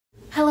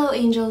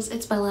Hello angels,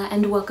 it's Bella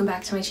and welcome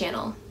back to my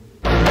channel.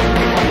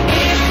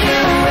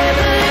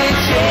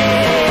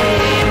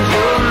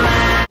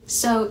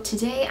 So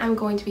today I'm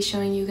going to be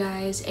showing you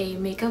guys a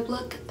makeup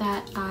look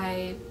that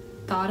I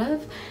thought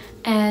of,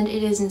 and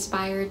it is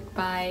inspired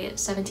by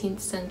 17th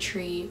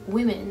century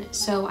women.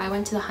 So I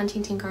went to the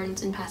Huntington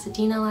Gardens in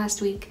Pasadena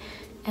last week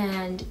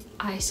and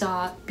I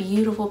saw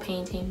beautiful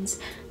paintings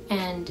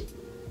and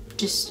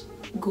just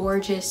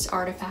gorgeous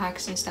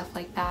artifacts and stuff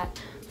like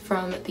that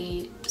from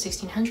the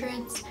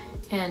 1600s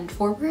and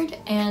forward,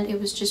 and it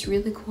was just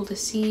really cool to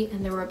see.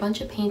 And there were a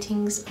bunch of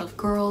paintings of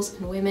girls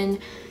and women,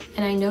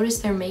 and I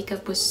noticed their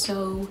makeup was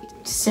so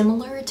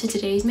similar to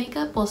today's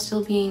makeup while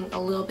still being a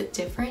little bit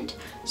different.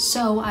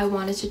 So I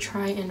wanted to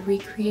try and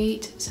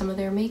recreate some of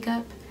their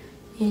makeup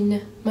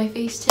in my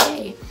face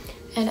today.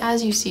 And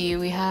as you see,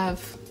 we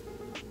have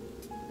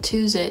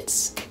two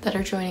zits that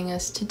are joining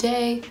us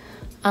today.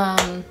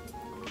 I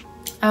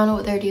don't know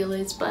what their deal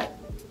is, but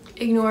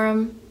ignore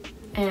them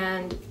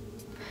and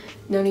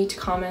no need to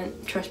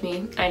comment. Trust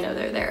me, I know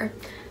they're there.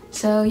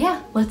 So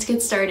yeah, let's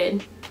get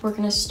started. We're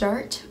gonna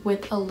start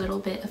with a little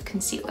bit of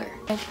concealer.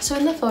 So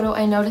in the photo,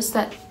 I noticed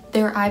that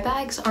their eye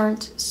bags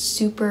aren't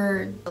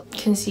super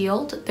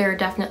concealed. They're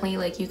definitely,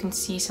 like, you can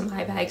see some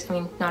eye bags. I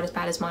mean, not as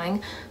bad as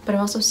mine, but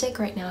I'm also sick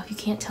right now if you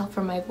can't tell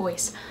from my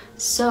voice.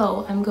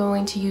 So I'm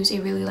going to use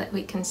a really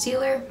lightweight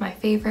concealer, my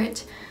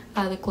favorite,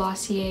 the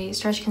Glossier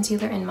Stretch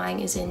Concealer, and mine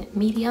is in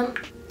medium.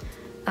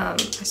 I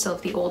still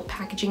have the old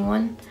packaging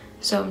one.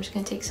 So I'm just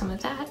gonna take some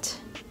of that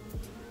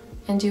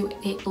and do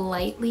it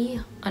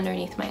lightly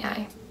underneath my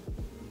eye.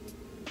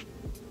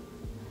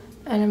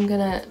 And I'm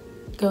gonna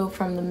go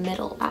from the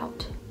middle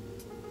out.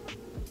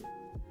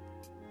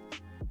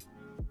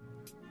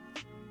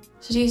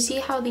 So do you see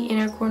how the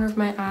inner corner of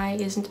my eye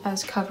isn't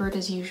as covered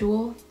as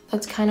usual?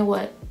 That's kind of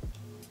what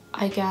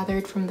I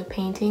gathered from the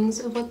paintings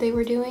of what they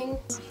were doing.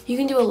 You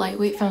can do a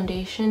lightweight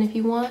foundation if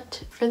you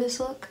want for this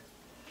look.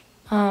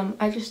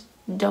 I just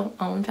don't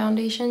own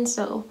foundation,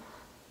 so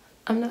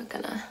I'm not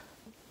gonna.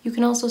 You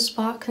can also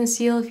spot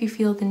conceal if you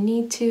feel the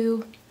need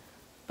to,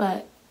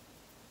 but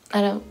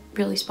I don't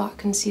really spot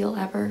conceal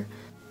ever.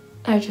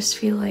 I just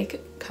feel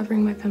like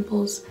covering my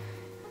pimples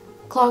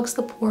clogs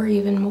the pore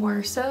even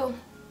more, so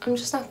I'm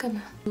just not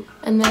gonna.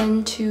 And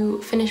then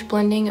to finish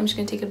blending, I'm just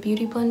gonna take a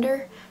beauty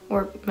blender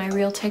or my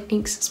Real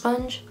Techniques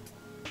sponge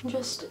and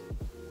just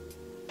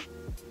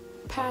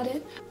pat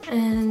it.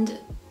 And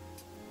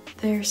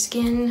their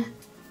skin,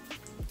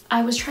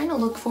 I was trying to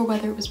look for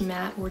whether it was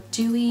matte or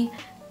dewy,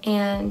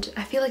 and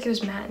I feel like it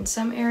was matte in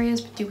some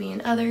areas but dewy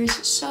in others.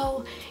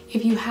 So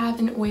if you have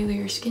an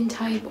oilier skin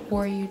type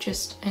or you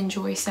just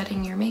enjoy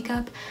setting your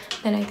makeup,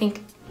 then I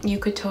think you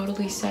could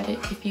totally set it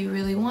if you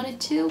really wanted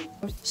to.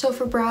 So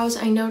for brows,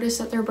 I noticed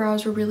that their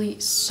brows were really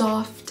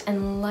soft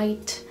and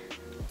light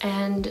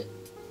and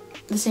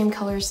the same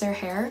color as their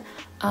hair.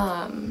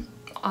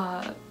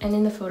 And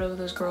in the photo,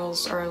 those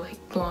girls are like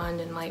blonde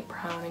and light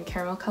brown and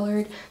caramel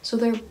colored, so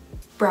their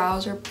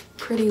brows are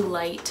pretty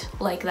light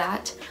like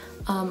that.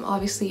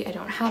 Obviously I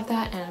don't have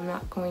that, and I'm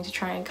not going to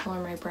try and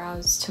color my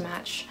brows to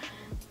match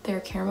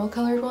their caramel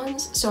colored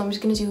ones, so I'm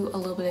just going to do a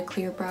little bit of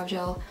clear brow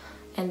gel,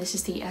 and this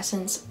is the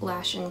Essence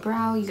Lash and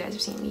Brow. You guys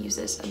have seen me use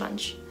this a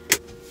bunch.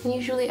 And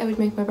usually I would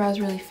make my brows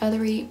really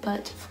feathery,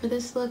 but for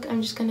this look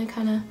I'm just going to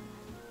kind of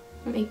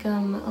make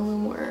them a little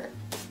more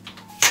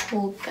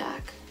pulled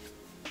back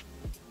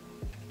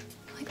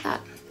like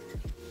that.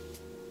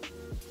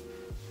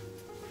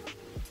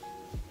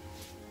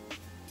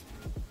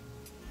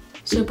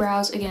 So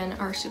brows, again,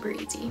 are super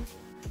easy.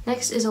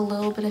 Next is a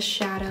little bit of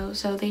shadow.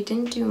 So they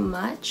didn't do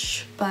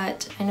much,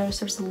 but I noticed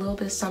there's a little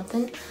bit of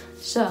something.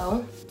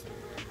 So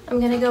I'm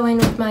gonna go in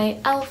with my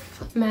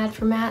e.l.f. Mad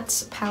for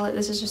Mattes palette.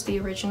 This is just the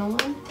original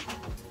one.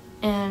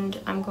 And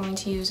I'm going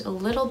to use a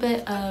little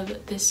bit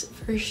of this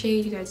first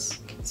shade. You guys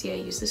can see I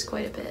use this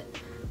quite a bit,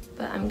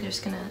 but I'm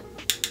just gonna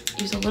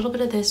use a little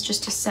bit of this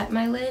just to set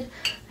my lid.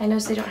 I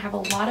notice they don't have a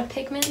lot of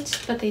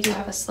pigment, but they do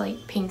have a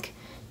slight pink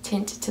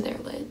tint to their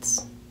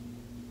lids.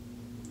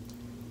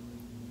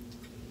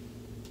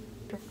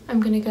 I'm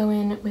gonna go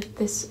in with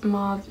this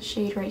mauve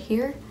shade right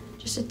here,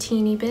 just a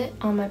teeny bit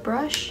on my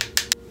brush,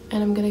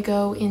 and I'm gonna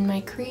go in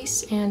my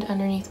crease and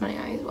underneath my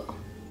eye as well.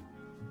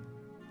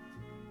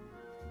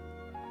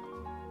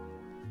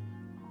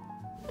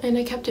 And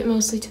I kept it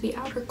mostly to the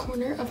outer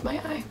corner of my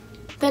eye.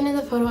 Then in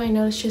the photo, I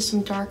noticed just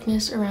some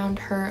darkness around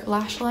her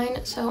lash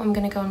line, so I'm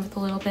gonna go in with a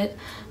little bit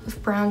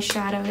of brown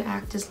shadow to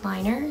act as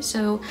liner.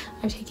 So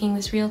I'm taking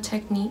this Real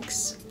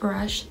Techniques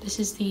brush. This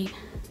is the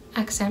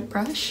accent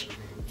brush.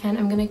 And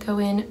I'm gonna go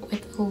in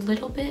with a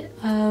little bit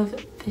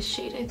of this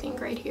shade, I think,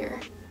 right here.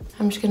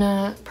 I'm just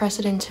gonna press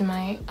it into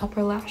my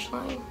upper lash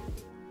line.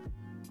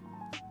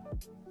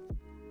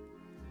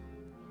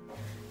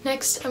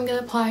 Next, I'm gonna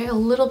apply a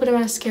little bit of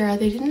mascara.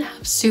 They didn't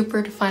have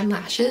super defined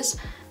lashes,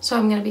 so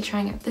I'm gonna be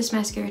trying out this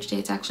mascara today.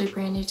 It's actually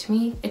brand new to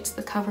me. It's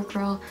the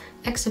CoverGirl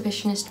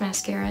Exhibitionist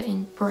Mascara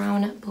in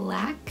Brown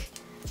Black.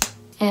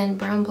 And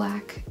Brown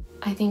Black,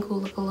 I think, will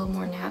look a little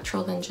more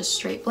natural than just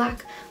straight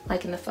black,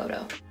 like in the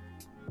photo.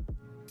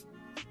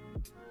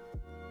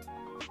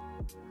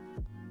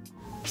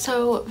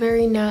 So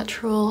very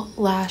natural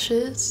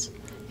lashes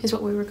is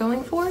what we were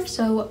going for,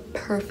 so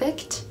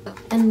perfect.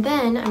 And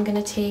then I'm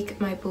gonna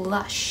take my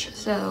blush.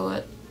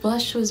 So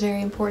blush was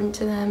very important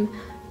to them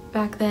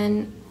back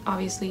then.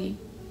 Obviously,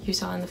 you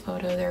saw in the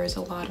photo there was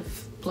a lot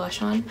of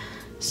blush on.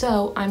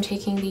 So I'm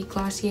taking the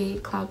Glossier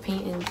Cloud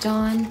Paint in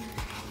Dawn.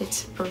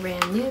 It's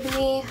brand new to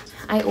me.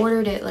 I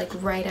ordered it like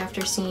right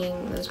after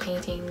seeing those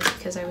paintings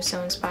because I was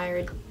so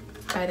inspired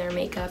by their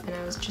makeup, and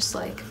I was just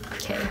like,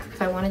 okay,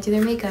 if I want to do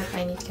their makeup,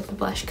 I need to get the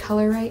blush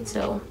color right.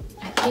 So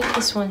I think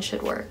this one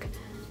should work,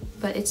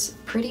 but it's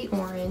pretty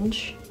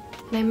orange,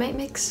 and I might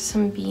mix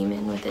some Beam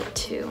in with it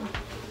too,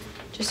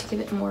 just to give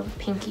it more of a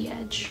pinky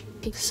edge.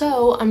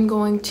 So I'm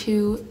going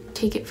to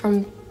take it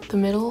from the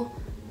middle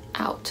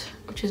out,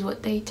 which is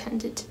what they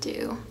tended to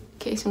do.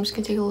 Okay, so I'm just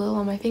gonna take a little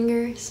on my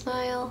finger,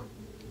 smile,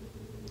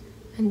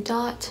 and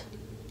dot,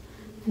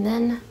 and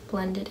then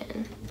blend it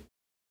in.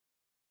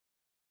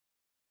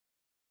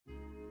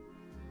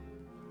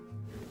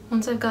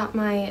 Once I've got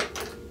my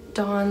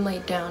Dawn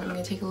laid down, I'm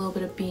gonna take a little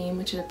bit of Beam,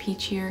 which is a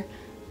peachier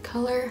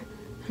color.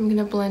 I'm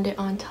gonna blend it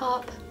on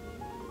top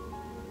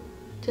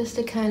just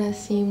to kind of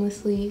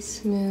seamlessly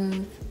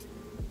smooth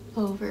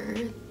over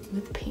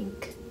with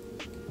pink.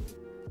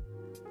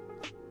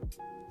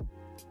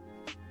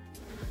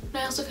 And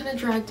I also kind of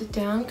dragged it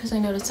down because I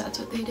noticed that's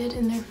what they did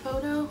in their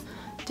photo,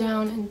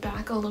 down and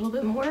back a little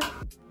bit more.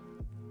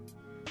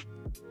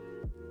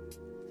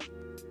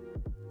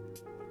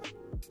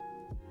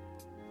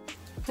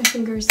 My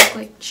fingers look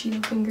like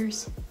Cheeto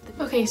fingers.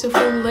 Okay, so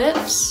for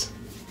lips,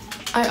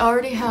 I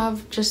already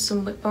have just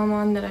some lip balm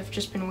on that I've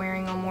just been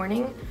wearing all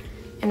morning.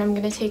 And I'm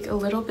gonna take a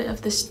little bit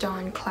of this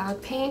Dawn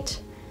Cloud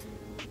Paint,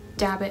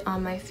 dab it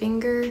on my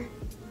finger,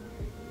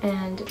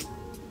 and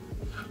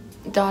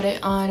dot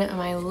it on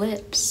my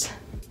lips.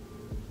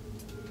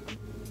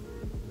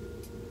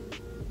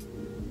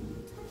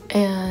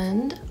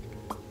 And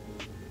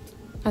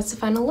that's the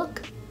final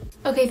look.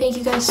 Okay, thank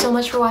you guys so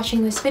much for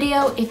watching this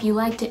video. If you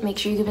liked it, make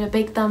sure you give it a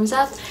big thumbs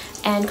up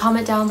and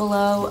comment down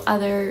below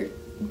other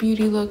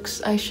beauty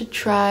looks I should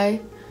try,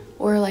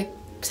 or like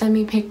send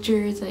me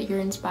pictures that you're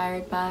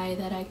inspired by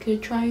that I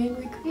could try and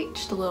recreate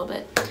just a little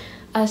bit.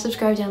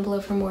 Subscribe down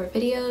below for more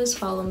videos.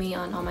 Follow me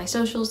on all my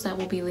socials that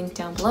will be linked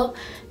down below,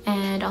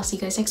 and I'll see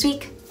you guys next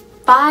week.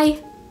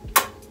 Bye!